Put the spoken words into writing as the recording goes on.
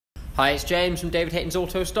Hi, it's James from David Hayton's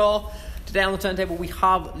Auto Store. Today on the turntable we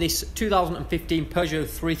have this 2015 Peugeot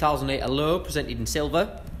 3008 Allure presented in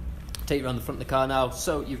silver. Take you around the front of the car now.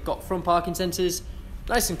 So you've got front parking sensors,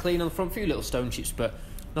 nice and clean on the front, few little stone chips, but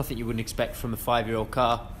nothing you wouldn't expect from a 5-year-old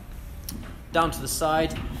car. Down to the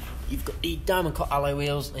side, you've got the diamond cut alloy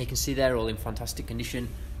wheels, and you can see they're all in fantastic condition.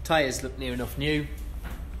 Tyres look near enough new.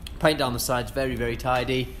 Paint down the sides, very, very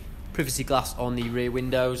tidy. Privacy glass on the rear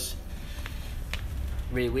windows.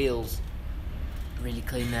 Rear wheels, really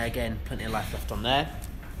clean there again, plenty of life left on there.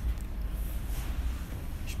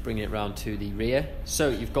 Just bringing it round to the rear. So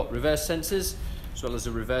you've got reverse sensors, as well as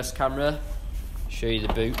a reverse camera. Show you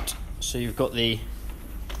the boot. So you've got the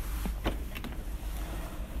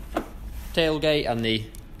tailgate and the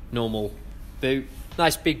normal boot.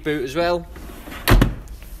 Nice big boot as well.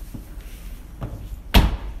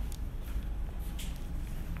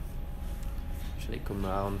 Actually come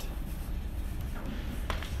round.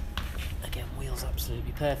 Again, wheels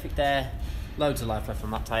absolutely perfect there. Loads of life left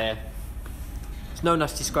on that tyre. There's no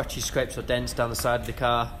nasty scratches, scrapes or dents down the side of the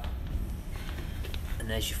car. And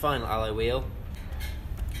there's your final alloy wheel.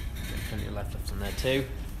 Plenty of life left on there too.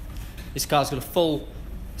 This car's got a full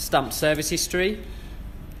stamped service history.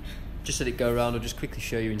 Just let it go around, I'll just quickly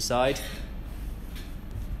show you inside.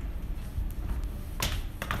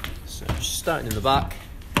 So just starting in the back,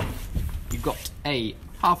 you've got a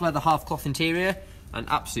half leather, half cloth interior. And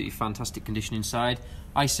absolutely fantastic condition inside.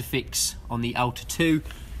 Isofix on the outer two.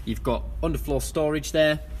 You've got underfloor storage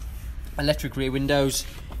there. Electric rear windows.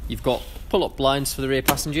 You've got pull-up blinds for the rear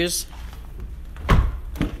passengers.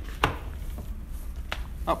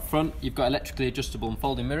 Up front, you've got electrically adjustable and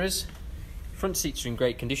folding mirrors. Front seats are in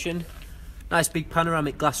great condition. Nice big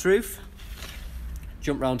panoramic glass roof.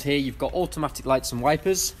 Jump round here, you've got automatic lights and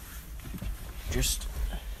wipers. Just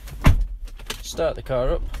start the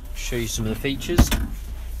car up. Show you some of the features.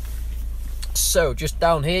 So just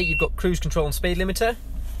down here you've got cruise control and speed limiter.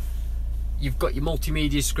 You've got your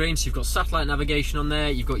multimedia screen, so you've got satellite navigation on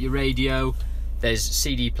there, you've got your radio, there's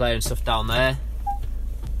CD player and stuff down there.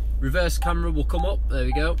 Reverse camera will come up, there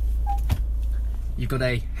we go. You've got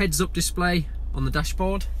a heads-up display on the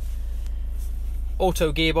dashboard.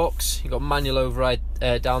 Auto gearbox, you've got manual override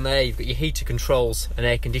down there, you've got your heater controls and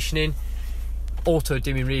air conditioning. Auto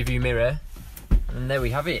dimming rear view mirror. And there we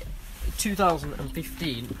have it,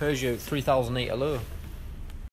 2015 Peugeot 3008 Allure.